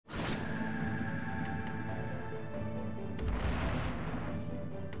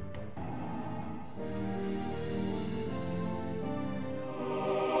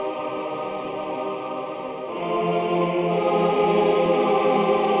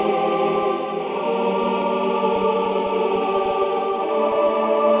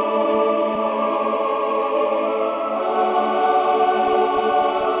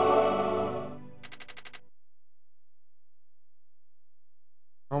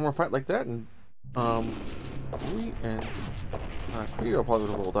one more fight like that, and we and Creo probably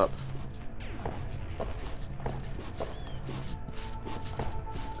would have rolled up.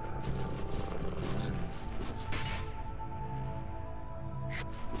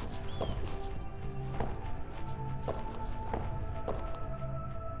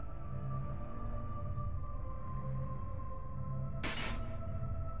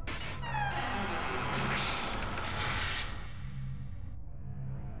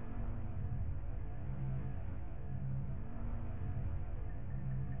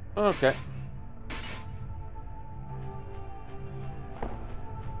 Okay.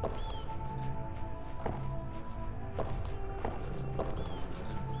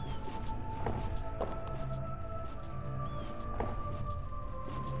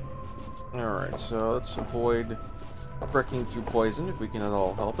 Alright, so let's avoid breaking through poison if we can at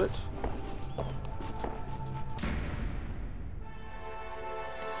all help it.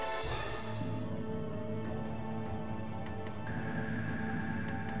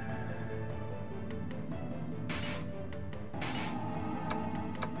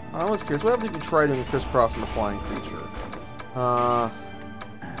 I was curious, what happens if you try doing a crisscross on a flying creature?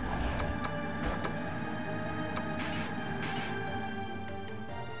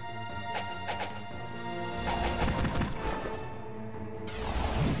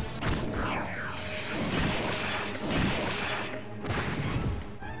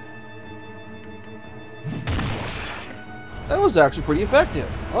 That was actually pretty effective.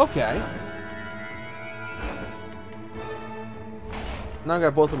 Okay. Now I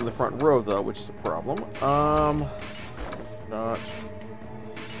got both of them in the front row, though, which is a problem. Not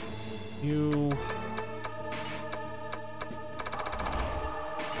you.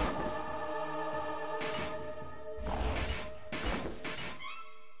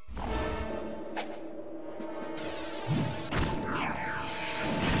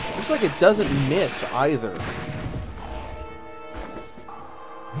 Looks like it doesn't miss either.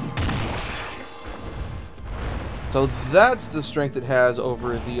 So that's the strength it has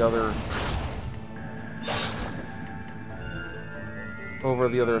over the other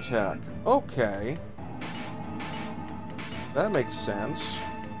attack. Okay. That makes sense.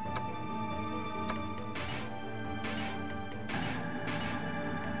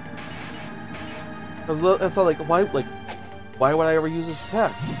 That's all, why would I ever use this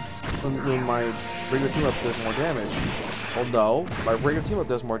attack when my regular team up does more damage? Well, no, my regular team up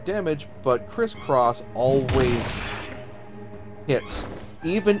does more damage, but crisscross always hits.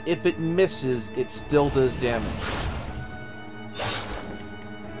 Even if it misses, it still does damage.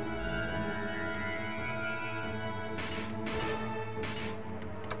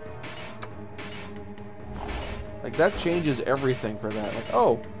 Like, that changes everything for that. Like,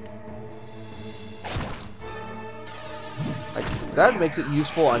 oh. Like, that makes it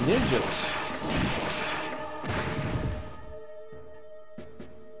useful on ninjas.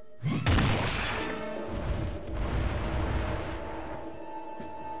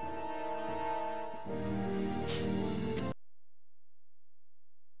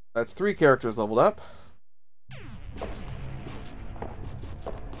 That's 3 characters leveled up.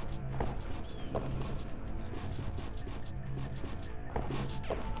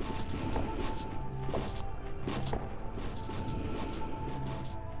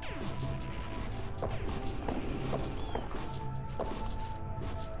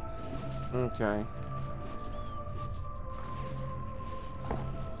 Okay.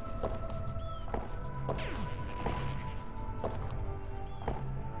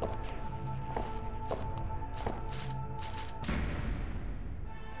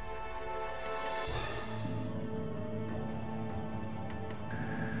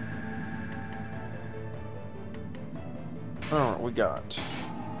 Alright, we got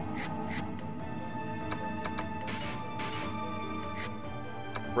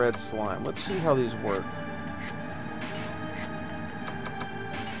red slime. Let's see how these work.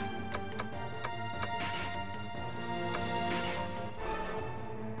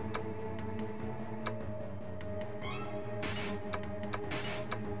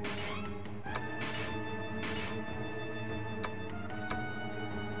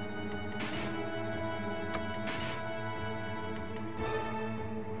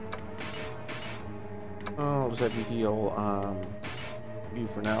 I'll just have you heal you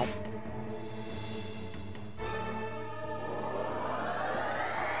for now.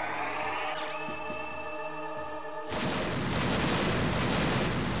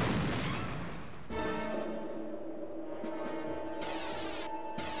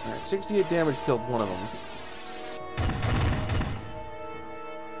 Alright, 68 damage killed one of them.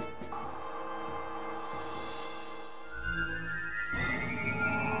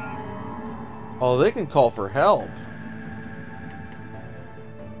 Oh, they can call for help.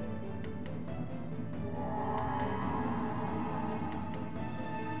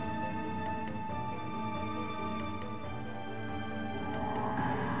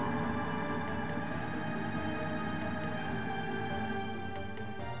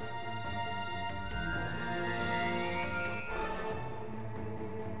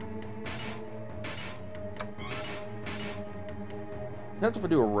 That's if I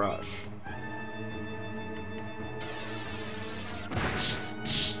do a rush.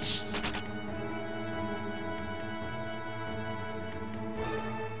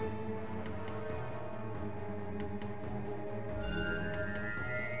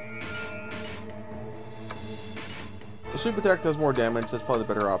 The sweep attack does more damage. That's probably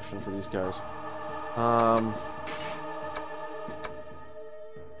the better option for these guys.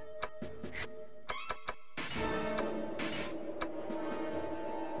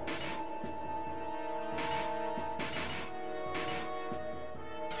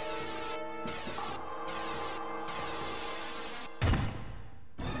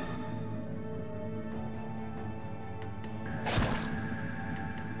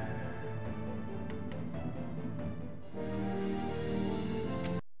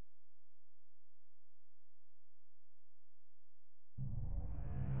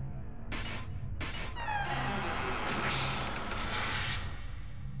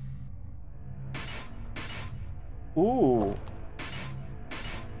 Ooh.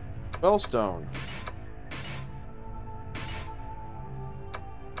 Spellstone.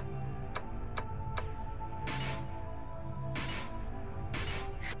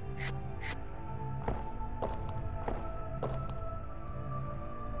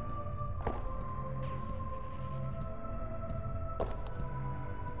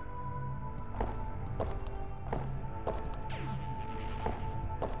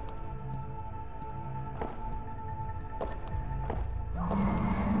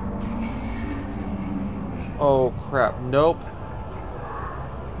 Oh crap, nope.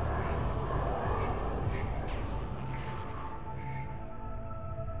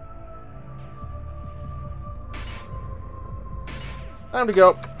 Time to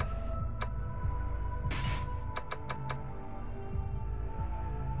go.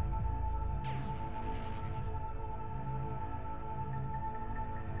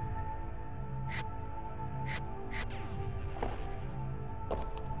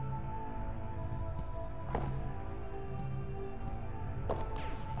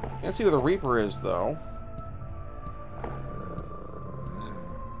 Can't see where the Reaper is, though.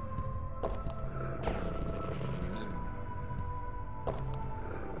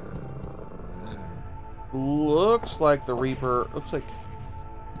 Looks like the Reaper... Looks like...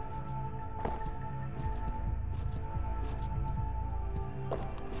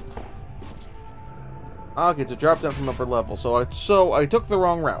 Okay, it's a drop down from upper level. So I took the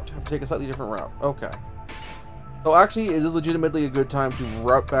wrong route. I have to take a slightly different route. Okay. So actually, it is legitimately a good time to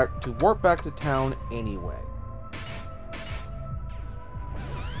warp back to town anyway.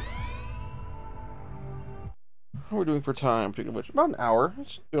 How are we doing for time? Speaking of which, about an hour.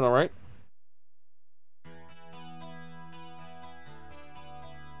 It's doing all right.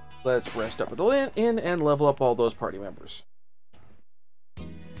 Let's rest up at the inn and level up all those party members.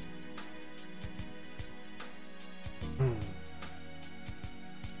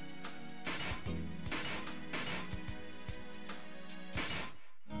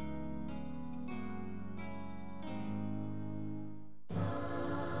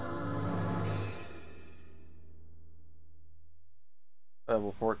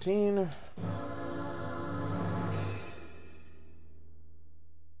 Level 14.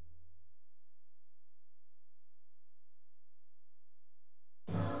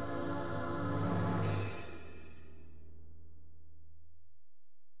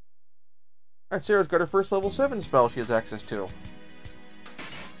 Alright, Sarah's got her first level 7 spell she has access to.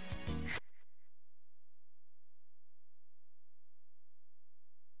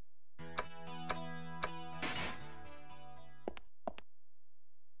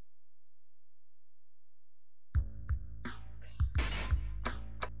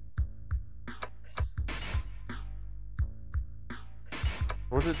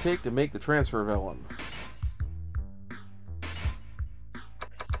 What does it take to make the transfer vellum?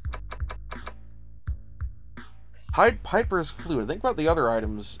 Pied Piper's Flute. Think about the other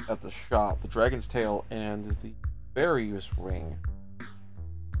items at the shop. The Dragon's Tail and the Various Ring.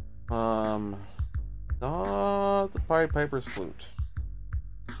 Not the Pied Piper's Flute.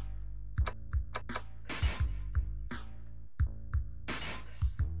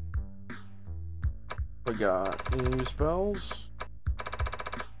 We got new spells.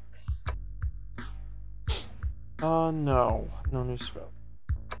 No. No new spell.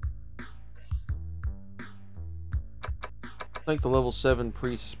 I think the level 7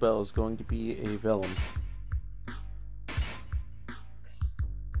 priest spell is going to be a Vellum.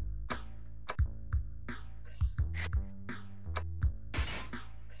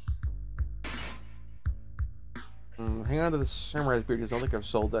 Hang on to the Samurai's Beard because I don't think I've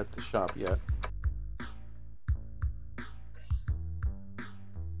sold that at the shop yet.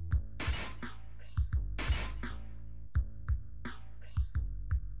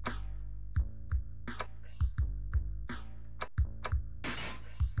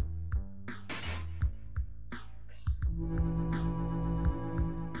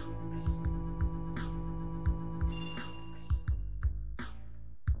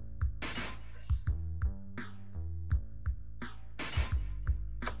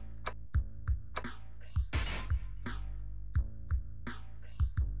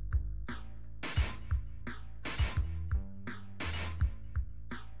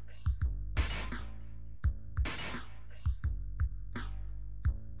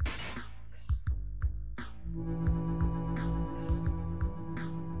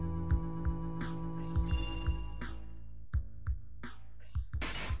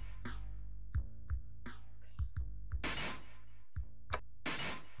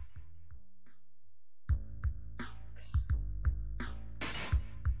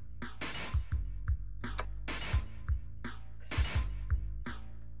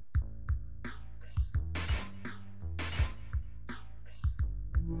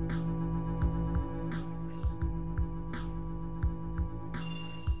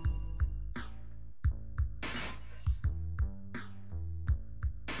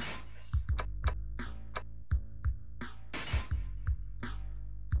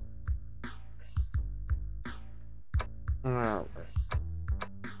 Alright.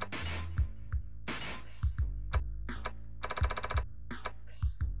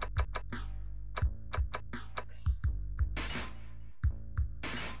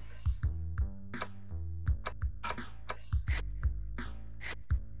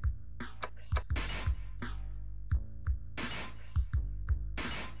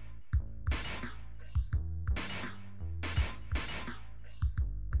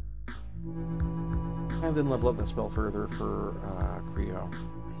 And then level up that spell further for Creo.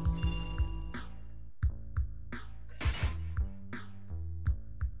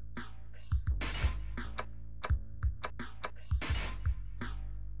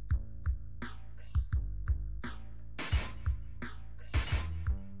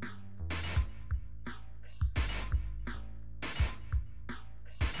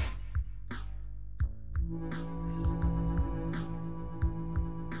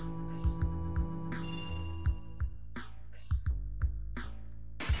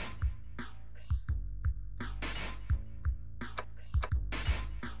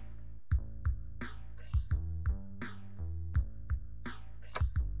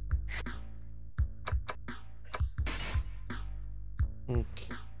 Okay.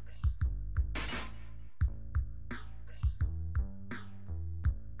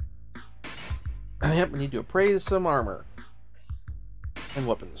 Yep, we need to appraise some armor and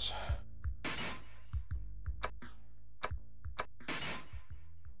weapons.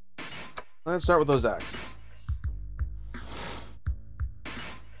 Let's start with those axes.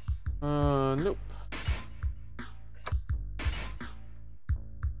 Nope.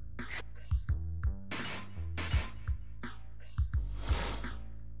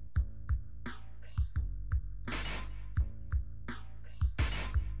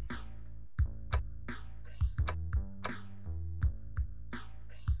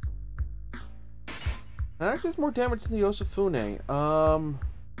 That actually does more damage than the Osafune. I'm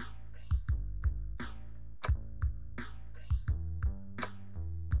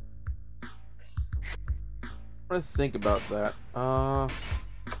trying to think about that.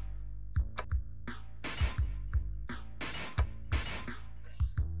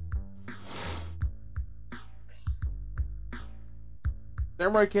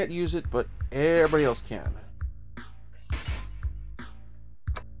 Samurai can't use it, but everybody else can.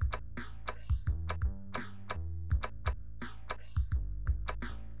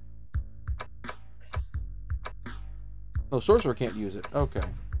 Oh, Sorcerer can't use it. Okay.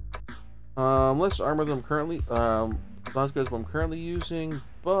 Less armor than I'm currently, not as good as what I'm currently using,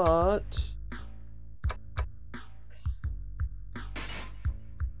 but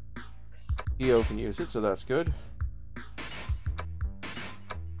EO can use it, so that's good.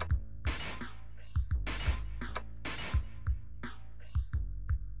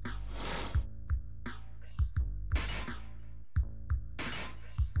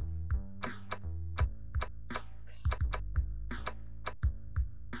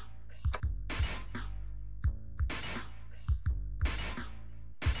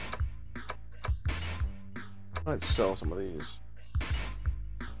 Let's sell some of these.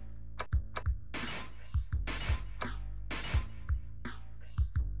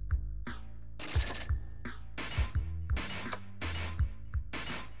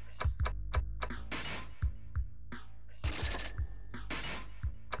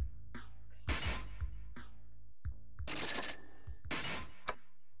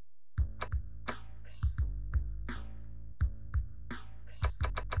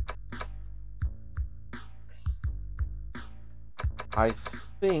 I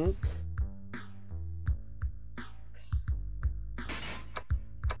think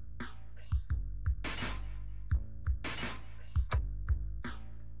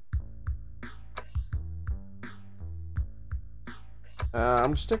I'm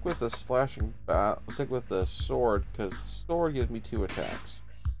gonna stick with the slashing bat. Stick with the sword because the sword gives me 2 attacks.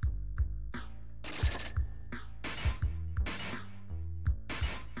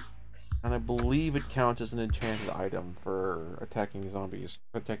 And I believe it counts as an enchanted item for attacking zombies,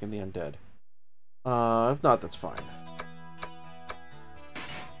 attacking the undead. If not, that's fine.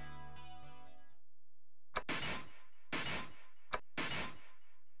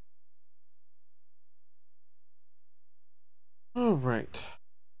 Alright.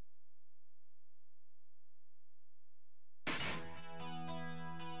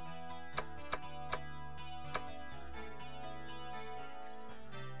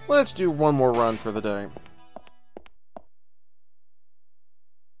 Let's do one more run for the day.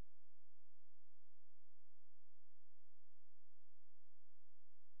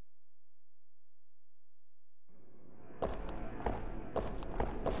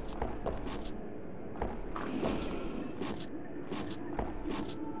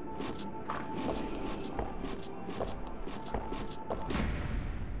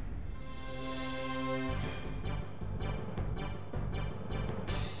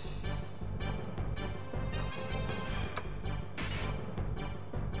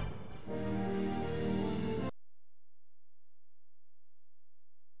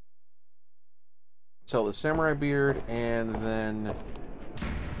 Sell the samurai beard, and then,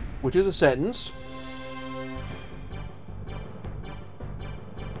 which is a sentence.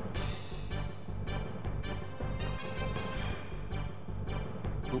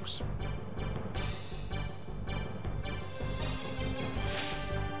 Oops.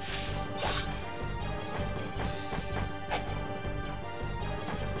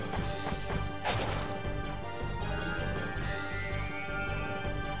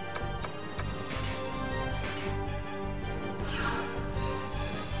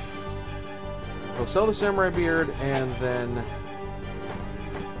 We'll sell the samurai beard, and then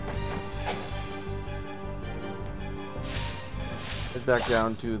head back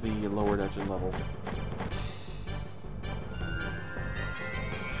down to the lower dungeon level.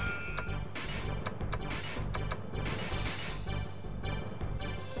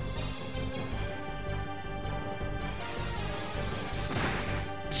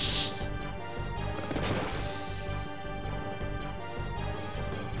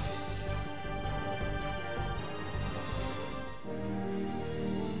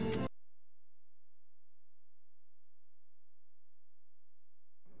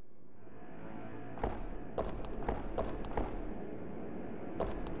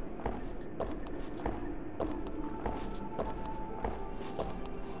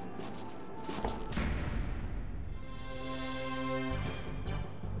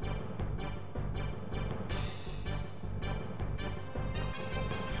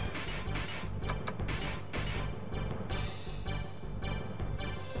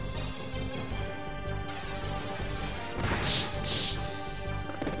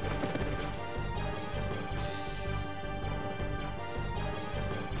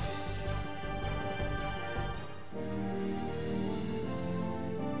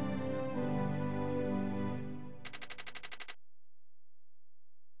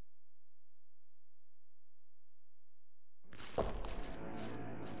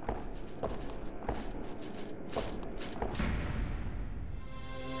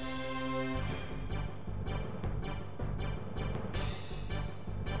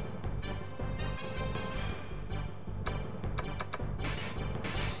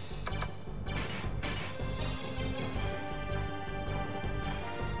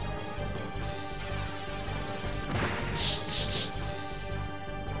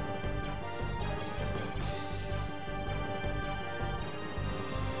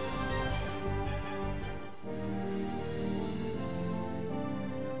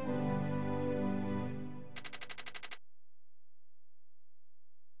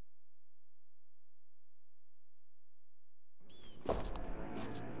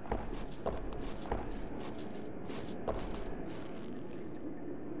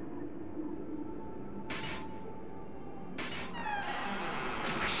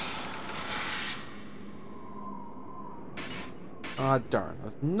 Ah, darn.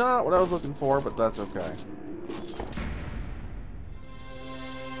 That's not what I was looking for, but that's okay.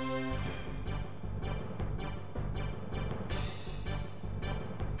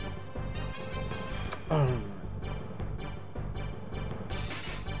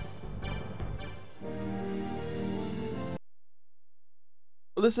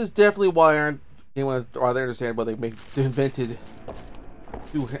 Well, this is definitely why they understand why they invented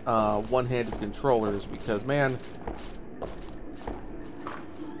two one-handed controllers, because man,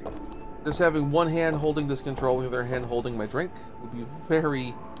 just having one hand holding this controller, the other hand holding my drink would be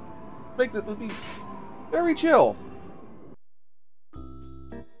would be very chill.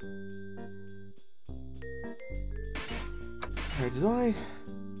 Alright, did I?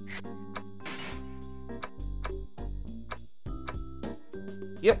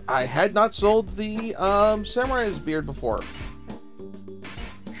 Yep, I had not sold the Samurai's beard before.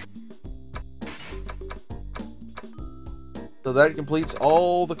 So that completes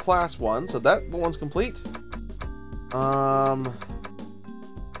all the class ones. So that one's complete. Don't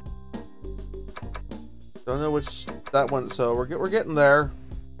know which that one. So we're getting there.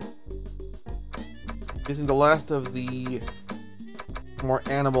 Using the last of the more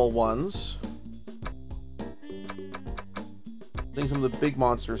animal ones. Doing some of the big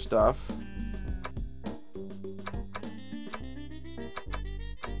monster stuff.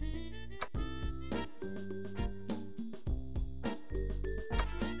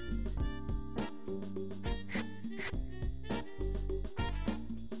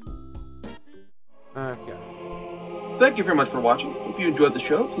 Okay. Thank you very much for watching. If you enjoyed the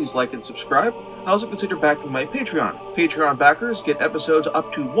show, please like and subscribe. And also consider backing my Patreon. Patreon backers get episodes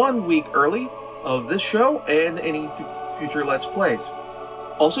up to 1 week early of this show and any future Let's Plays.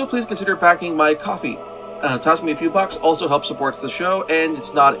 Also, please consider backing my Ko-fi. Toss me a few bucks also helps support the show, and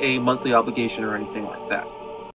it's not a monthly obligation or anything like that.